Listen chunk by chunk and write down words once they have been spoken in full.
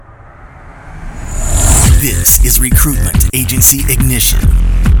This is Recruitment Agency Ignition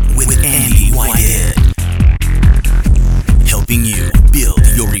with Andy Whitehead. Helping you build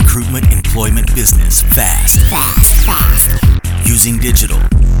your recruitment employment business fast. Using digital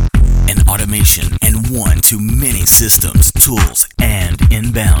and automation and one-to-many systems, tools, and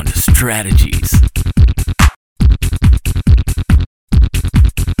inbound strategies.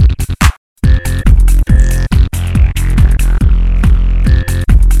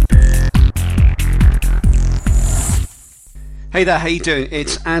 Hey there, how you doing?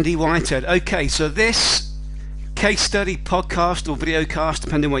 It's Andy Whitehead. Okay, so this case study podcast or video cast,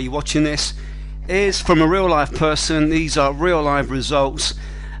 depending where you're watching this, is from a real life person. These are real life results,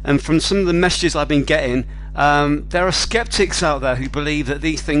 and from some of the messages I've been getting, there are skeptics out there who believe that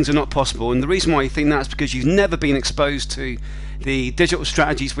these things are not possible, and the reason why you think that is because you've never been exposed to the digital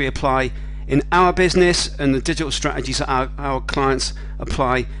strategies we apply in our business and the digital strategies that our clients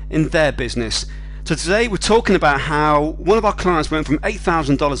apply in their business. So today we're talking about how one of our clients went from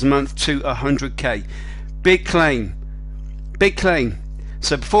 $8,000 a month to $100K. Big claim.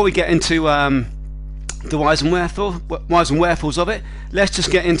 So before we get into the whys and wherefores of it, let's just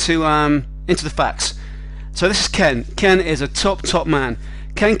get into the facts. So this is Ken. Ken is a top man.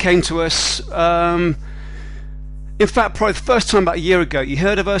 Ken came to us, in fact, probably the first time about a year ago. He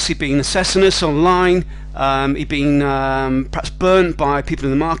heard of us. He'd been assessing us online. He'd been perhaps burnt by people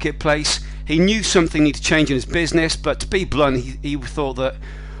in the marketplace. He knew something needed to change in his business, but to be blunt, he thought that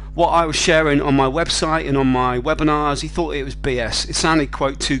what I was sharing on my website and on my webinars, he thought it was BS. It sounded,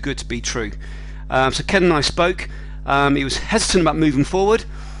 quote, too good to be true. So Ken and I spoke. He was hesitant about moving forward,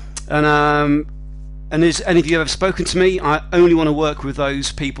 and as any of you have ever spoken to me, I only want to work with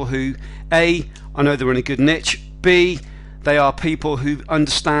those people who, A, I know they're in a good niche, B, they are people who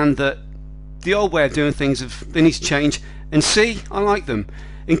understand that the old way of doing things, they need to change, and C, I like them.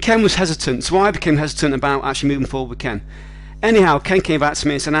 And Ken was hesitant, so I became hesitant about actually moving forward with Ken. Anyhow, Ken came back to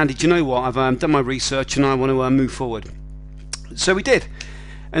me and said, Andy, do you know what, I've done my research and I want to move forward. So we did.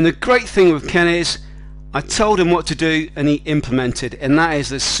 And the great thing with Ken is, I told him what to do and he implemented, and that is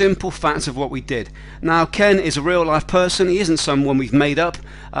the simple fact of what we did. Now, Ken is a real life person. He isn't someone we've made up.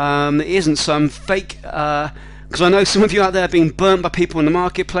 He isn't some fake, because I know some of you out there are being burnt by people in the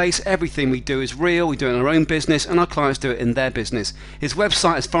marketplace. Everything we do is real. We do it in our own business, and our clients do it in their business. His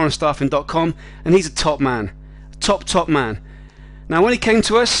website is foreignstaffing.com, and he's a top man. Top man. Now, when he came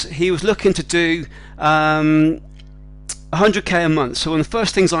to us, he was looking to do 100K a month. So one of the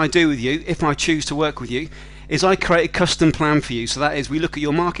first things I do with you, if I choose to work with you, is I create a custom plan for you. So that is, we look at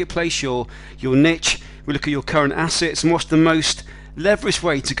your marketplace, your niche, we look at your current assets, and what's the most leverage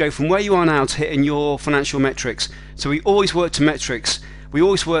way to go from where you are now to hitting your financial metrics. So we always work to metrics. We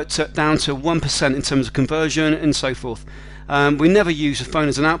always work down to 1% in terms of conversion and so forth. We never use the phone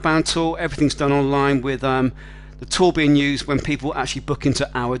as an outbound tool. Everything's done online, with the tool being used when people actually book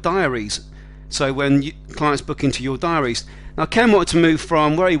into our diaries. So when clients book into your diaries. Now, Ken wanted to move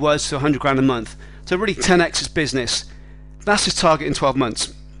from where he was to 100 grand a month. So really 10x his business. That's his target in 12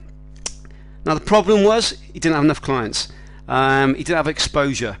 months. Now, the problem was he didn't have enough clients. He didn't have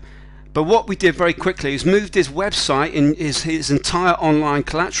exposure. But what we did very quickly is moved his website and his entire online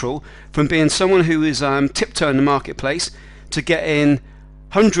collateral from being someone who is tiptoeing the marketplace to getting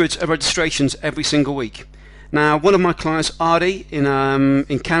hundreds of registrations every single week. Now, one of my clients, Artie,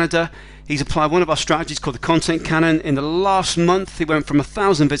 in Canada, he's applied one of our strategies called the Content Cannon. In the last month, he went from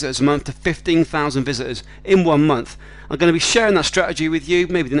 1,000 visitors a month to 15,000 visitors in 1 month. I'm going to be sharing that strategy with you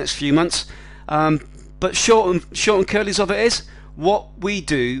maybe the next few months. But short and curlies of it is, what we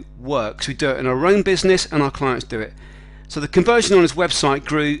do works. We do it in our own business and our clients do it. So the conversion on his website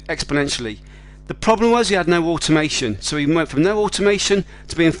grew exponentially. The problem was he had no automation. So he went from no automation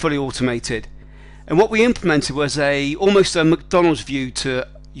to being fully automated. And what we implemented was almost a McDonald's view to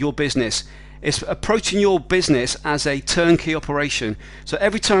your business. It's approaching your business as a turnkey operation. So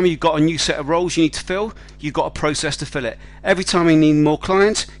every time you've got a new set of roles you need to fill, you've got a process to fill it. Every time you need more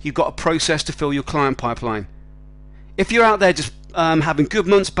clients, you've got a process to fill your client pipeline. If you're out there just having good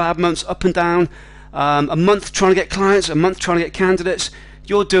months, bad months, up and down, a month trying to get clients, a month trying to get candidates,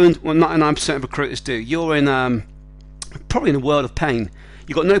 you're doing what 99% of recruiters do. You're in probably in a world of pain.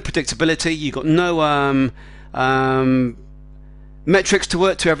 You've got no predictability, you've got no metrics to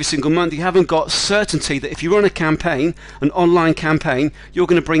work to every single month. You haven't got certainty that if you run a campaign, an online campaign, you're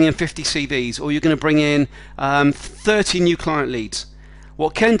going to bring in 50 CVs or you're going to bring in 30 new client leads.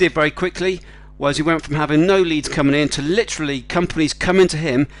 What Ken did very quickly was he went from having no leads coming in to literally companies coming to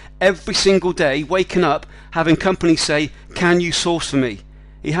him every single day, waking up, having companies say, can you source for me?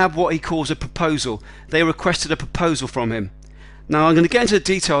 He had what he calls a proposal. They requested a proposal from him. Now I'm going to get into the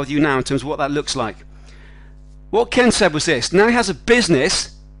detail with you now in terms of what that looks like. What Ken said was this: now he has a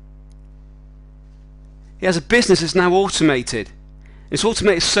business. He has a business that's now automated. It's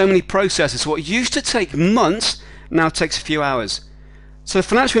automated so many processes. So what used to take months now takes a few hours. So the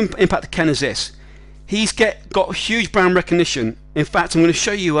financial impact of Ken is this: he's got huge brand recognition. In fact, I'm going to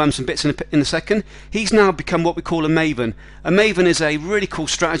show you some bits in a second. He's now become what we call a maven. A maven is a really cool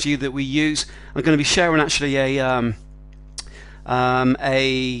strategy that we use. I'm going to be sharing actually a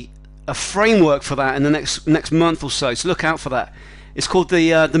framework for that in the next month or so. So look out for that. It's called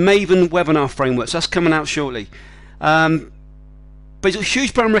the Maven webinar framework. So that's coming out shortly. But he's got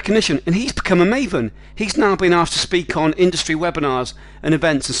huge brand recognition, and he's become a maven. He's now been asked to speak on industry webinars and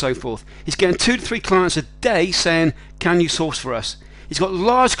events and so forth. He's getting 2 to 3 clients a day saying, can you source for us? He's got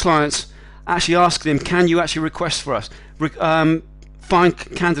large clients actually asking him, can you actually request for us? Find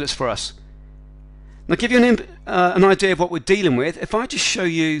candidates for us. Now, give you an idea of what we're dealing with. If I just show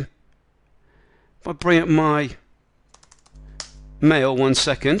you, if I bring up my mail 1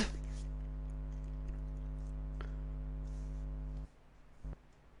 second.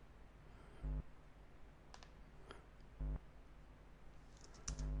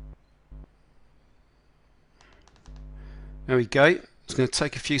 There we go. It's going to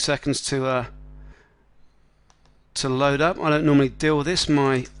take a few seconds to load up. I don't normally deal with this.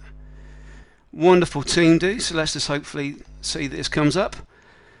 My wonderful team do. So let's just hopefully see that this comes up.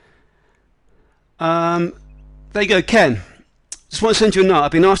 There you go, Ken. Just want to send you a note.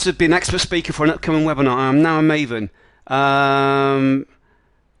 I've been asked to be an expert speaker for an upcoming webinar. I am now a maven.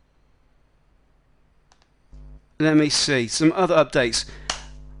 Let me see some other updates.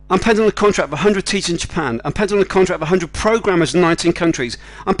 I'm pending on a contract for 100 teachers in Japan. I'm pending on a contract for 100 programmers in 19 countries.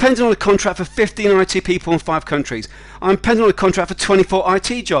 I'm pending on a contract for 15 IT people in 5 countries. I'm pending on a contract for 24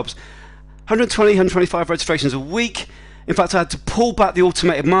 IT jobs. 120, 125 registrations a week. In fact, I had to pull back the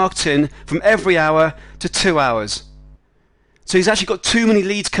automated marketing from every hour to 2 hours. So he's actually got too many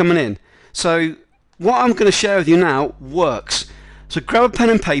leads coming in. So what I'm going to share with you now works. So grab a pen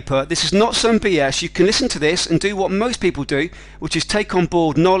and paper. This is not some BS. You can listen to this and do what most people do, which is take on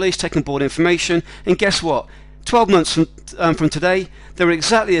board knowledge, take on board information, and guess what? 12 months from today, they're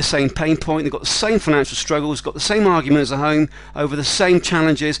exactly the same pain point. They've got the same financial struggles, got the same arguments at home over the same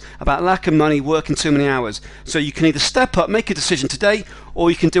challenges about lack of money, working too many hours. So you can either step up, make a decision today, or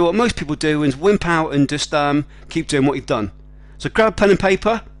you can do what most people do and wimp out and just keep doing what you've done. So grab a pen and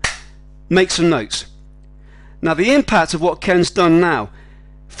paper, make some notes. Now the impact of what Ken's done now,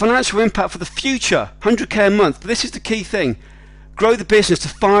 financial impact for the future, 100k a month, but this is the key thing. Grow the business to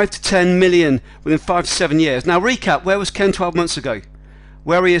 5 to 10 million within 5 to 7 years. Now recap, where was Ken 12 months ago?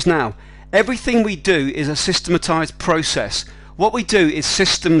 Where he is now. Everything we do is a systematized process. What we do is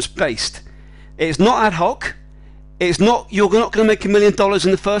systems based. It's not ad hoc. It's not, you're not going to make $1 million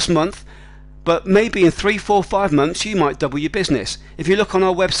in the first month, but maybe in 3, 4, 5 months you might double your business. If you look on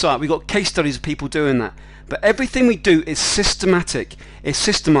our website, we've got case studies of people doing that. But everything we do is systematic, it's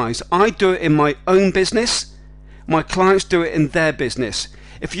systemized. I do it in my own business, my clients do it in their business.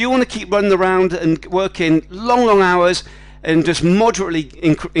 If you want to keep running around and working long hours and just moderately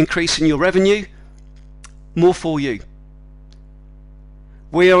increasing your revenue, more for you.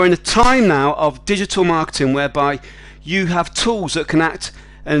 We are in a time now of digital marketing whereby you have tools that can act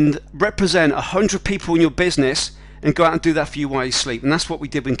and represent 100 people in your business and go out and do that for you while you sleep. And that's what we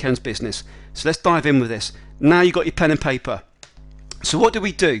did in Ken's business. So let's dive in with this. Now you've got your pen and paper. So what do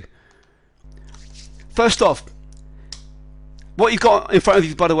we do? First off, what you've got in front of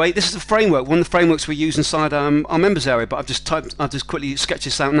you, by the way, this is a framework, one of the frameworks we use inside our members area, but I've just quickly sketched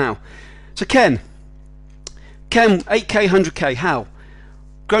this out now. So Ken, 8k, 100k, how?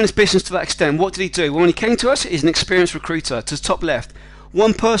 Growing his business to that extent. What did he do? Well, when he came to us, he's an experienced recruiter. To the top left,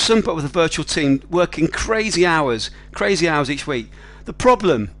 one person, but with a virtual team, working crazy hours each week. The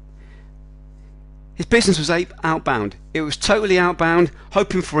problem, his business was outbound. It was totally outbound,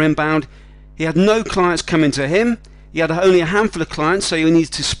 hoping for inbound. He had no clients coming to him. He had only a handful of clients, so he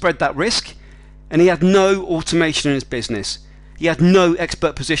needed to spread that risk. And he had no automation in his business. He had no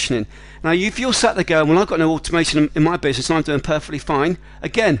expert positioning. Now, if you're sat there going, well, I've got no automation in my business and I'm doing perfectly fine,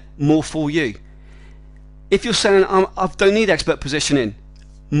 again, more for you. If you're saying, I don't need expert positioning,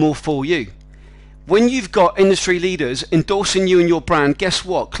 more for you. When you've got industry leaders endorsing you and your brand, guess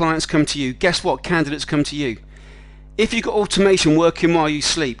what? Clients come to you. Guess what? Candidates come to you. If you've got automation working while you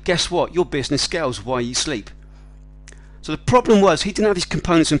sleep, guess what? Your business scales while you sleep. So the problem was he didn't have these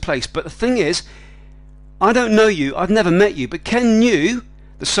components in place. But the thing is, I don't know you, I've never met you, but Ken knew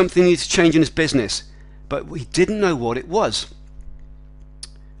that something needed to change in his business, but he didn't know what it was.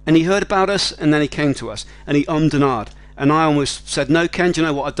 And he heard about us, and then he came to us, and he ummed and ahed. And I almost said, no, Ken, do you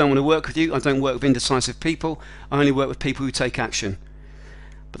know what? I don't want to work with you. I don't work with indecisive people. I only work with people who take action.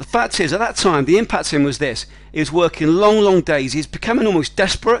 But the fact is, at that time, the impact to him was this. He was working long days. He's becoming almost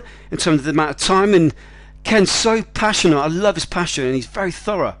desperate in terms of the amount of time. And Ken's so passionate. I love his passion, and he's very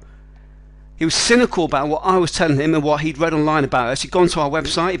thorough. He was cynical about what I was telling him and what he'd read online about us. He'd gone to our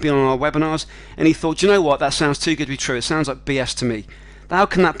website, he'd been on our webinars, and he thought, you know what, that sounds too good to be true. It sounds like BS to me. How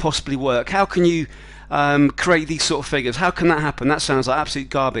can that possibly work? How can you create these sort of figures? How can that happen? That sounds like absolute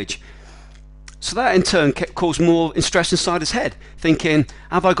garbage. So that in turn caused more stress inside his head, thinking,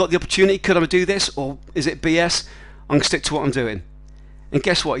 have I got the opportunity? Could I do this? Or is it BS? I'm going to stick to what I'm doing. And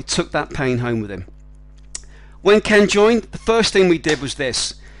guess what? He took that pain home with him. When Ken joined, the first thing we did was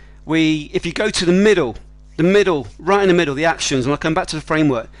this. If you go to the middle, right in the middle, the actions, and I'll come back to the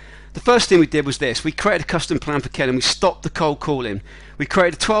framework, the first thing we did was this. We created a custom plan for Ken, and we stopped the cold calling. We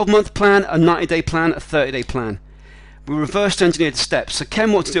created a 12-month plan, a 90-day plan, a 30-day plan. We reversed engineered the steps. So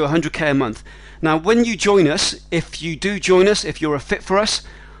Ken wants to do 100k a month. Now, when you join us, if you do join us, if you're a fit for us,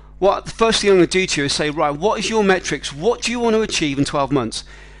 the first thing I'm going to do to you is say, right, what is your metrics? What do you want to achieve in 12 months?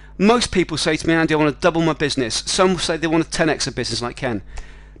 Most people say to me, Andy, I want to double my business. Some say they want to 10x a business like Ken.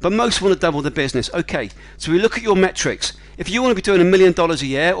 But most want to double the business. Okay, so we look at your metrics. If you want to be doing $1 million a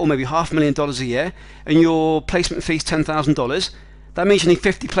year, or maybe $500,000 a year, and your placement fee is $10,000, that means you need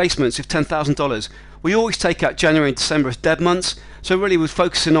 50 placements of $10,000. We always take out January and December as dead months, so really we're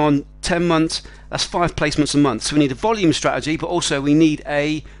focusing on 10 months, that's 5 placements a month. So we need a volume strategy, but also we need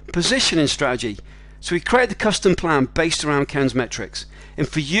a positioning strategy. So we created a custom plan based around Ken's metrics. And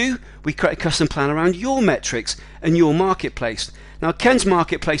for you, we create a custom plan around your metrics and your marketplace. Now, Ken's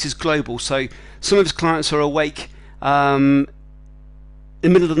marketplace is global, so some of his clients are awake in the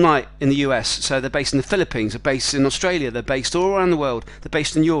middle of the night in the US. So they're based in the Philippines, they're based in Australia, they're based all around the world, they're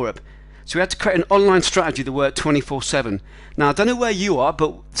based in Europe. So we had to create an online strategy that worked 24/7. Now, I don't know where you are,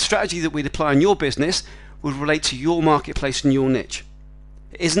 but the strategy that we'd apply in your business would relate to your marketplace and your niche.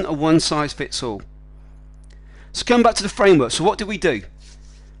 It isn't a one-size-fits-all. So come back to the framework. So what did we do?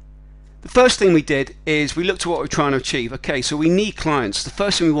 The first thing we did is we looked at what we're trying to achieve. Okay, so we need clients. The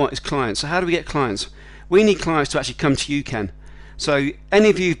first thing we want is clients. So how do we get clients? We need clients to actually come to you, Ken. So any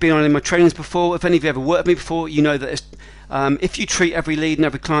of you who've been on in my trainings before, if any of you ever worked with me before, you know that if you treat every lead and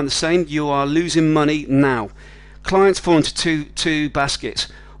every client the same, you are losing money now. Clients fall into two baskets.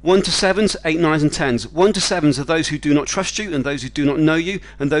 1 to 7s, 8, 9s and 10s. 1 to 7s are those who do not trust you and those who do not know you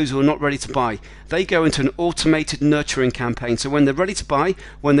and those who are not ready to buy. They go into an automated nurturing campaign. So when they're ready to buy,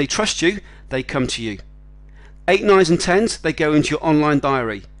 when they trust you, they come to you. 8, 9s and 10s, they go into your online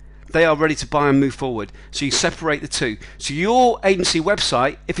diary. They are ready to buy and move forward. So you separate the two. So your agency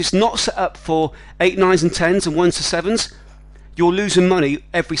website, if it's not set up for 8, 9s and 10s and 1s to 7s, you're losing money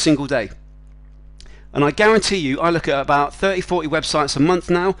every single day. And I guarantee you, I look at about 30, 40 websites a month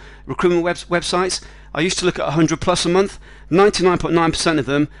now, recruitment websites. I used to look at 100 plus a month. 99.9% of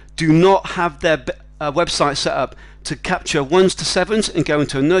them do not have their website set up to capture 1s to 7s and go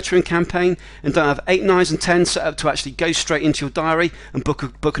into a nurturing campaign, and don't have 8, 9s and 10s set up to actually go straight into your diary and book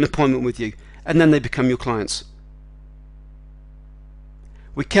an appointment with you. And then they become your clients.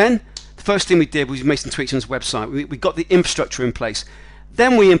 The first thing we did was we made some tweaks on his website. We got the infrastructure in place.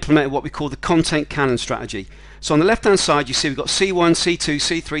 Then we implemented what we call the content canon strategy. So on the left hand side you see we've got C1, C2,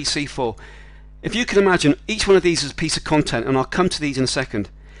 C3, C4. If you can imagine, each one of these is a piece of content, and I'll come to these in a second.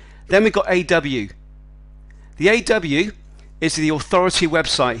 Then we've got AW. The AW is the authority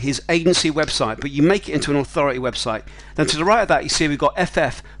website, his agency website, but you make it into an authority website. Then to the right of that you see we've got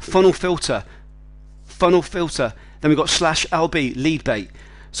FF, funnel filter. Then we've got /LB, lead bait.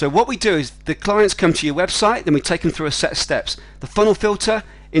 So what we do is the clients come to your website, then we take them through a set of steps. The funnel filter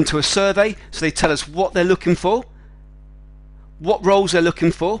into a survey, so they tell us what they're looking for, what roles they're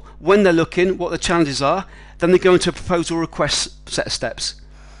looking for, when they're looking, what the challenges are. Then they go into a proposal request set of steps.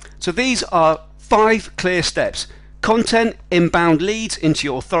 So these are 5 clear steps. Content, inbound leads into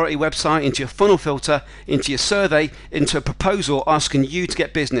your authority website, into your funnel filter, into your survey, into a proposal asking you to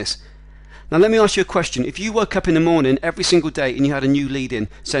get business. Now let me ask you a question. If you woke up in the morning every single day and you had a new lead in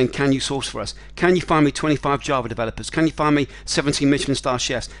saying, can you source for us? Can you find me 25 Java developers? Can you find me 17 Michelin star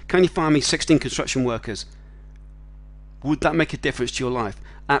chefs? Can you find me 16 construction workers? Would that make a difference to your life?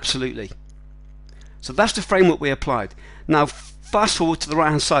 Absolutely. So that's the framework we applied. Now fast forward to the right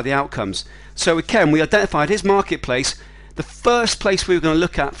hand side, the outcomes. So again, we identified his marketplace. The first place we were going to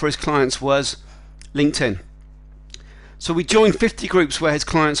look at for his clients was LinkedIn. So we joined 50 groups where his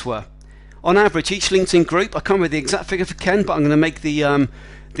clients were. On average, each LinkedIn group, I can't remember the exact figure for Ken, but I'm going to make the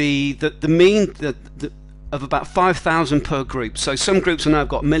mean of about 5,000 per group. So some groups I know have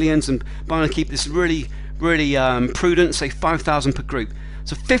got millions, and but I'm going to keep this really really prudent, say 5,000 per group.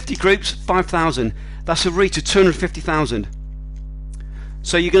 So 50 groups, 5,000. That's a reach of 250,000.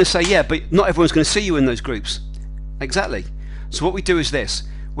 So you're going to say, yeah, but not everyone's going to see you in those groups. Exactly. So what we do is this.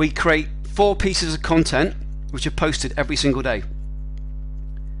 We create 4 pieces of content which are posted every single day.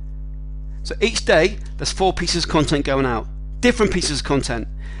 So each day there's 4 pieces of content going out. Different pieces of content.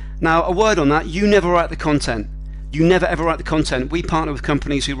 Now a word on that, you never write the content. You never ever write the content. We partner with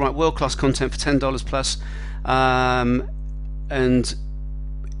companies who write world-class content for $10 plus. And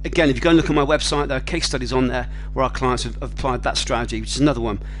again, if you go and look at my website, there are case studies on there where our clients have applied that strategy, which is another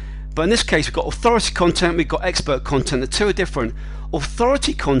one. But in this case, we've got authority content, we've got expert content. The two are different.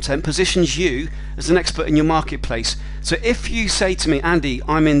 Authority content positions you as an expert in your marketplace. So if you say to me, Andy,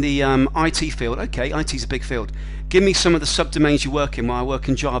 I'm in the IT field. Okay, IT is a big field. Give me some of the subdomains you work in. Well, I work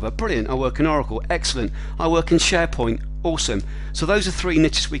in Java. Brilliant. I work in Oracle. Excellent. I work in SharePoint. Awesome. So those are 3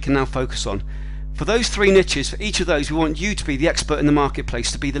 niches we can now focus on. For those 3 niches, for each of those, we want you to be the expert in the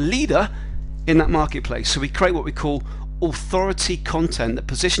marketplace, to be the leader in that marketplace. So we create what we call authority content that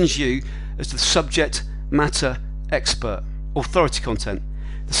positions you as the subject matter expert. Authority content.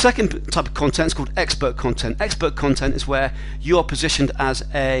 The second type of content is called expert content. Expert content is where you are positioned as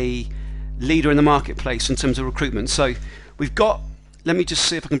a leader in the marketplace in terms of recruitment. So we've got, let me just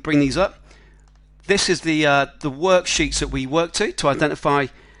see if I can bring these up. This is the worksheets that we work to identify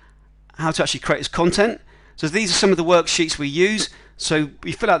how to actually create this content. So these are some of the worksheets we use. So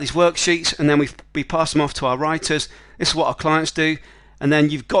we fill out these worksheets and then we pass them off to our writers. This is what our clients do, and then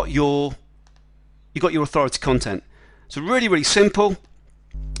you've got your authority content. So really, really simple.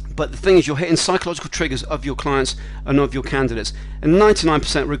 But the thing is, you're hitting psychological triggers of your clients and of your candidates. And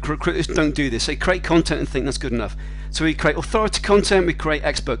 99% of recruiters don't do this. They create content and think that's good enough. So we create authority content, we create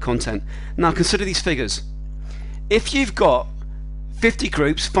expert content. Now consider these figures. If you've got 50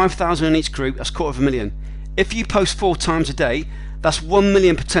 groups, 5,000 in each group, that's 250,000. If you post 4 times a day, that's 1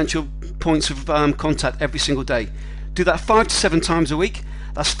 million potential points of contact every single day. Do that 5 to 7 times a week.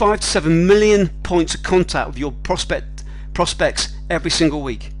 That's 5 to 7 million points of contact with your prospects every single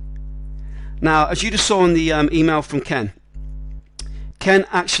week. Now, as you just saw in the email from Ken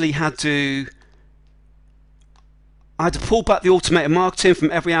actually had to pull back the automated marketing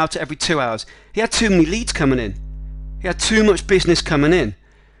from every hour to every 2 hours. He had too many leads coming in. He had too much business coming in.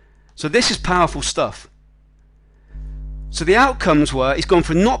 So this is powerful stuff. So the outcomes were, he's gone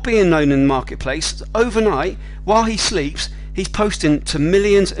from not being known in the marketplace, overnight, while he sleeps, he's posting to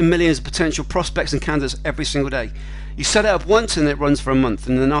millions and millions of potential prospects and candidates every single day. You set it up once and it runs for a month,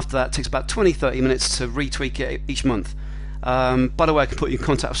 and then after that it takes about 20-30 minutes to retweak it each month. By the way, I can put you in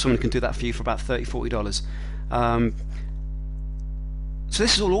contact with someone who can do that for you for about $30-40. So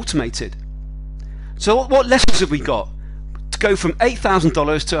this is all automated. So what lessons have we got? To go from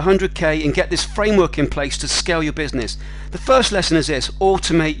 $8,000 to $100K and get this framework in place to scale your business. The first lesson is this: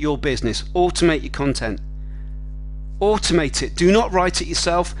 automate your business, automate your content. Automate it. Do not write it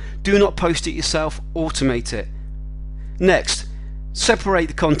yourself, do not post it yourself, automate it. Next, separate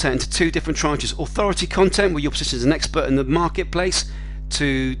the content into 2 different tranches. Authority content, where you're positioned as an expert in the marketplace,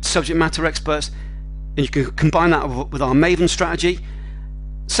 to subject matter experts, and you can combine that with our Maven strategy.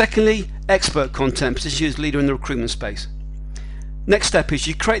 Secondly, expert content, position you as leader in the recruitment space. Next step is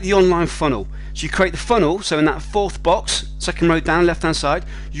you create the online funnel. So you create the funnel, so in that 4th box, 2nd row down, left hand side,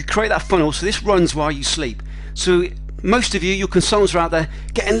 you create that funnel, so this runs while you sleep. So most of you, your consultants are out there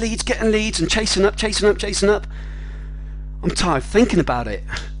getting leads and chasing up. I'm tired thinking about it.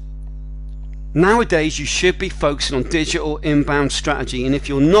 Nowadays you should be focusing on digital inbound strategy, and if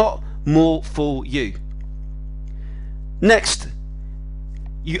you're not, more for you. Next,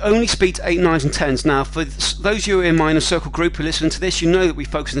 you only speak to 8, 9s and 10s. Now for those of you in my inner circle group who listen to this, you know that we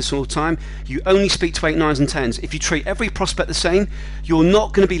focus on this all the time. You only speak to 8, 9s and 10s. If you treat every prospect the same, you're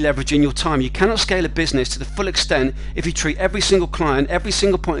not going to be leveraging your time. You cannot scale a business to the full extent if you treat every single client, every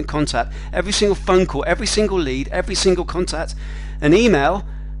single point of contact, every single phone call, every single lead, every single contact, an email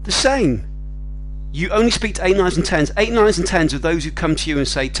the same. You only speak to 8, 9s and 10s. 8, 9s and 10s are those who come to you and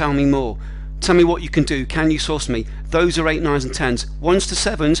say, tell me more. Tell me what you can do. Can you source me? Those are 8, 9s and 10s. 1s to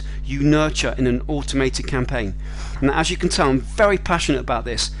 7s you nurture in an automated campaign. And as you can tell, I'm very passionate about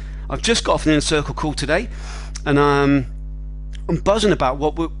this. I've just got off an inner circle call today, and I'm buzzing about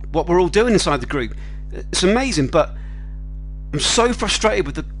what we're all doing inside the group. It's amazing, but I'm so frustrated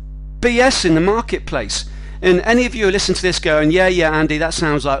with the BS in the marketplace. And any of you who listen to this going, yeah, Andy, that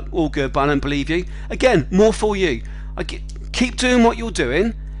sounds like all good, but I don't believe you. Again, more for you. Keep doing what you're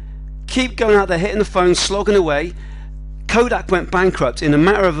doing. Keep going out there, hitting the phone, slogging away. Kodak went bankrupt in a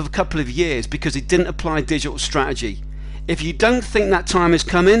matter of a couple of years because it didn't apply digital strategy. If you don't think that time is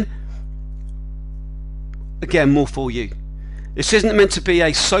coming, again, more for you. This isn't meant to be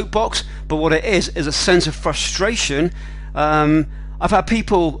a soapbox, but what it is a sense of frustration. I've had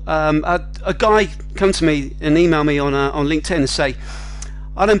people, a guy come to me and email me on LinkedIn and say,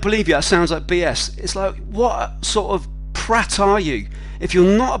 I don't believe you, that sounds like BS. It's like, what sort of prat are you? If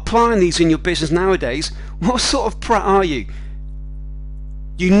you're not applying these in your business nowadays, what sort of prat are you?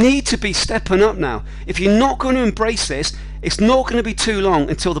 You need to be stepping up now. If you're not going to embrace this, it's not going to be too long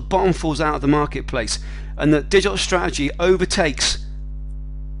until the bottom falls out of the marketplace and the digital strategy overtakes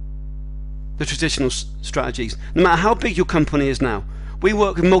the traditional strategies. No matter how big your company is now. We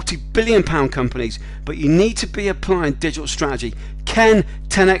work with multi-billion pound companies, but you need to be applying digital strategy. Ken,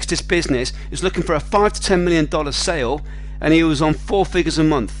 10x this business, is looking for a $5 to $10 million sale, and he was on 4 figures a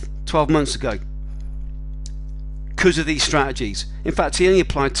month 12 months ago because of these strategies. In fact, he only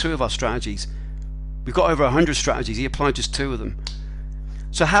applied 2 of our strategies. We've got over 100 strategies. He applied just 2 of them.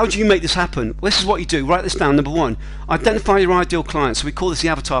 So how do you make this happen? Well, this is what you do. Write this down. Number 1, identify your ideal client. So we call this the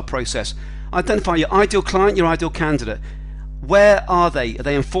avatar process. Identify your ideal client, your ideal candidate. Where are they? Are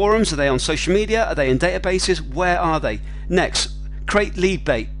they in forums? Are they on social media? Are they in databases? Where are they? Next, create lead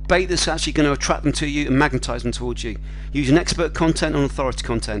bait that's actually going to attract them to you and magnetize them towards you, using expert content and authority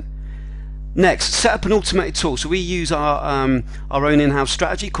content. Next, set up an automated tool. So we use our own in-house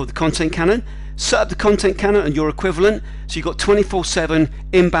strategy called the content cannon. Set up the content cannon and your equivalent, so you've got 24/7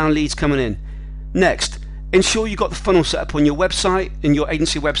 inbound leads coming in. Next, ensure you've got the funnel set up on your website and your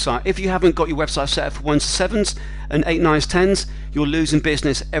agency website. If you haven't got your website set up for 1s to 7s and 8, 9s, 10s, you're losing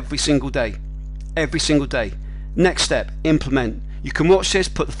business every single day. Every single day. Next step, implement. You can watch this,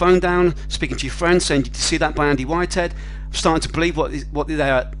 put the phone down, speaking to your friends, saying, "Did you see that by Andy Whitehead?" I'm starting to believe what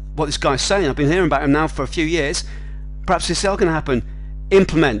this guy's saying. I've been hearing about him now for a few years. Perhaps this is going to happen.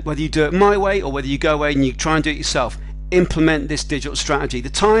 Implement, whether you do it my way or whether you go away and you try and do it yourself. Implement this digital strategy. The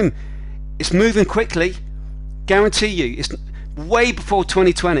time is moving quickly. Guarantee you, it's way before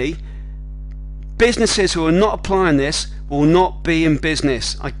 2020. Businesses who are not applying this will not be in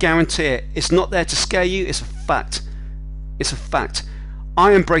business. I guarantee it. It's not there to scare you. It's a fact. It's a fact.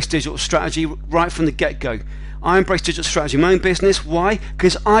 I embrace digital strategy right from the get-go. I embrace digital strategy in my own business. Why?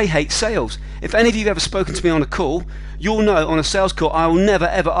 Because I hate sales. If any of you have ever spoken to me on a call, you'll know on a sales call I will never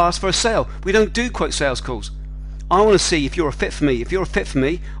ever ask for a sale. We don't do quote sales calls. I want to see if you're a fit for me. If you're a fit for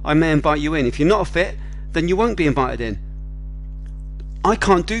me, I may invite you in. If you're not a fit, then you won't be invited in. I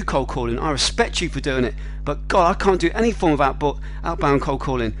can't do cold calling. I respect you for doing it, but God, I can't do any form of outbound cold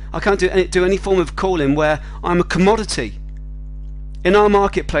calling. I can't do any form of calling where I'm a commodity. In our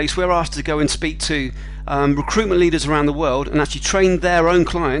marketplace, we're asked to go and speak to recruitment leaders around the world and actually train their own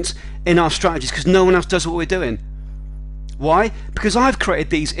clients in our strategies because no one else does what we're doing. Why? Because I've created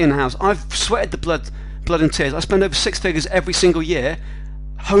these in-house. I've sweated the blood and tears. I spend over 6 figures every single year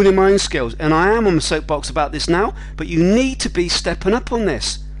honing my own skills, and I am on the soapbox about this now, but you need to be stepping up on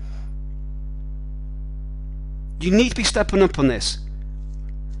this. You need to be stepping up on this.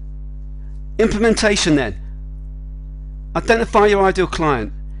 Implementation then. Identify your ideal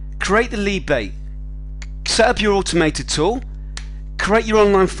client. Create the lead bait. Set up your automated tool. Create your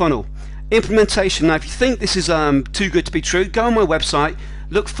online funnel. Implementation. Now if you think this is too good to be true, go on my website,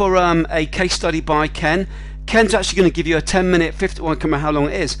 look for a case study by Ken. Ken's actually going to give you a 10-minute, 50, well, I can't remember how long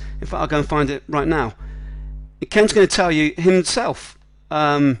it is. In fact, I'll go and find it right now. Ken's going to tell you himself.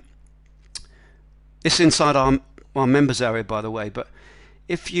 It's inside our members area, by the way. But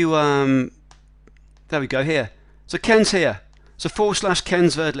if you, there we go here. So Ken's here. So /Ken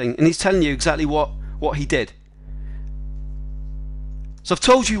Zverdling, and he's telling you exactly what he did. So I've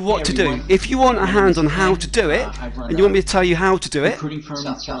told you what to do. If you want a hand on how to do it, and you want me to tell you how to do it, recruiting firm in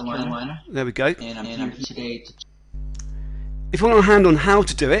South Carolina. There we go. And I'm here today to... If you want a hand on how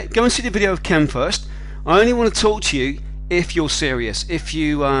to do it, go and see the video of Ken first. I only want to talk to you if you're serious. If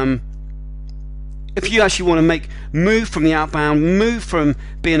you actually want to move from the outbound, move from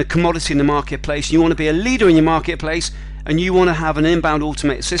being a commodity in the marketplace, you want to be a leader in your marketplace, and you want to have an inbound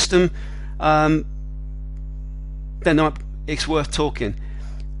automated system, then it's worth talking.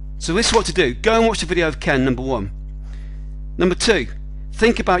 So this is what to do. Go and watch the video of Ken, number 1. Number 2,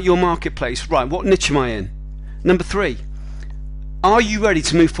 think about your marketplace. Right, what niche am I in? Number 3, are you ready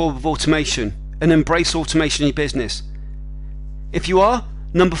to move forward with automation and embrace automation in your business? If you are,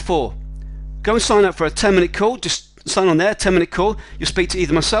 number 4, go and sign up for a 10-minute call. Just sign on there, 10-minute call. You'll speak to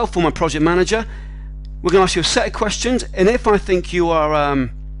either myself or my project manager. We're going to ask you a set of questions, and if I think you are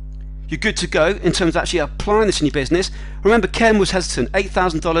you're good to go in terms of actually applying this in your business. Remember, Ken was hesitant,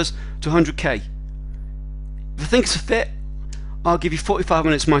 $8,000 to 100K. If I think it's a fit, I'll give you 45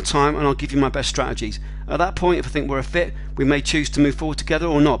 minutes of my time and I'll give you my best strategies. At that point, if I think we're a fit, we may choose to move forward together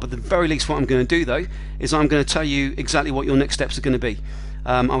or not. But at the very least, what I'm going to do though is I'm going to tell you exactly what your next steps are going to be.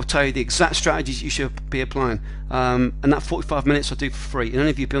 I'll tell you the exact strategies you should be applying, and that 45 minutes I'll do for free. And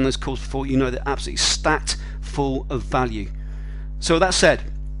any of you who've been on those calls before, you know they're absolutely stacked full of value. So with that said,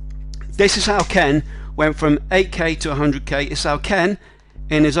 this is how Ken went from 8k to 100k. It's how Ken,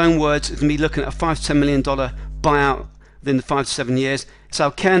 in his own words, is going to be looking at a $5 to $10 million buyout within the 5 to 7 years. It's how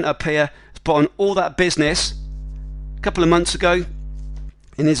Ken up here has bought on all that business a couple of months ago,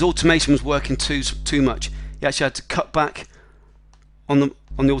 and his automation was working too much. He actually had to cut back on the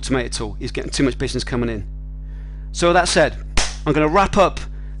automated tool. He's getting too much business coming in. So with that said, I'm going to wrap up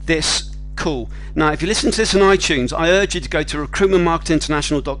this call. Now, if you listen to this on iTunes, I urge you to go to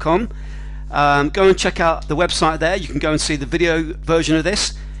recruitmentmarketinginternational.com. Go and check out the website there. You can go and see the video version of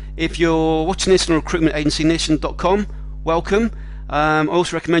this. If you're watching this on recruitmentagencynation.com, welcome. I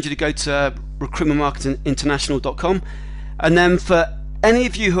also recommend you to go to recruitmentmarketinginternational.com. And then for any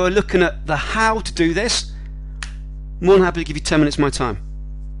of you who are looking at the how to do this, more than happy to give you 10 minutes of my time.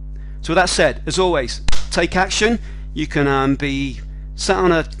 So with that said, as always, take action. You can be sat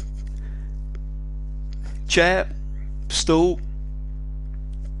on a chair, stool,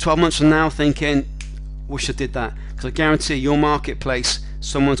 12 months from now thinking, wish I did that. Because I guarantee your marketplace,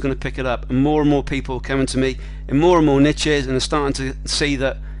 someone's going to pick it up. And more people are coming to me in more and more niches, and they're starting to see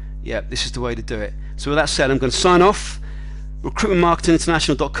that, yeah, this is the way to do it. So with that said, I'm going to sign off.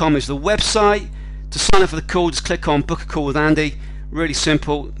 recruitmentmarketinginternational.com is the website. To sign up for the call, just click on book a call with Andy. Really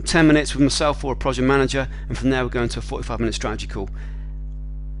simple, 10 minutes with myself or a project manager, and from there we're going to a 45-minute strategy call.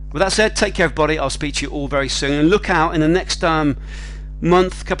 With that said, take care everybody. I'll speak to you all very soon, and look out in the next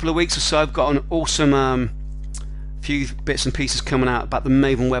month, couple of weeks or so. I've got an awesome few bits and pieces coming out about the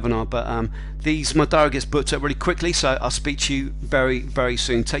Maven webinar, but my diary gets booked up really quickly, so I'll speak to you very, very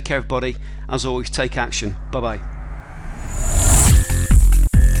soon. Take care everybody. As always, take action. Bye-bye.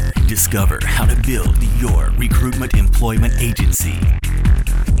 Discover how to build your recruitment employment agency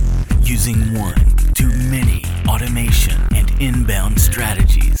using one-to-many automation and inbound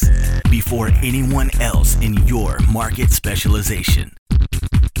strategies before anyone else in your market specialization.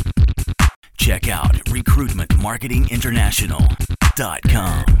 Check out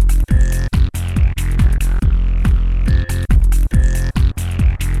recruitmentmarketinginternational.com.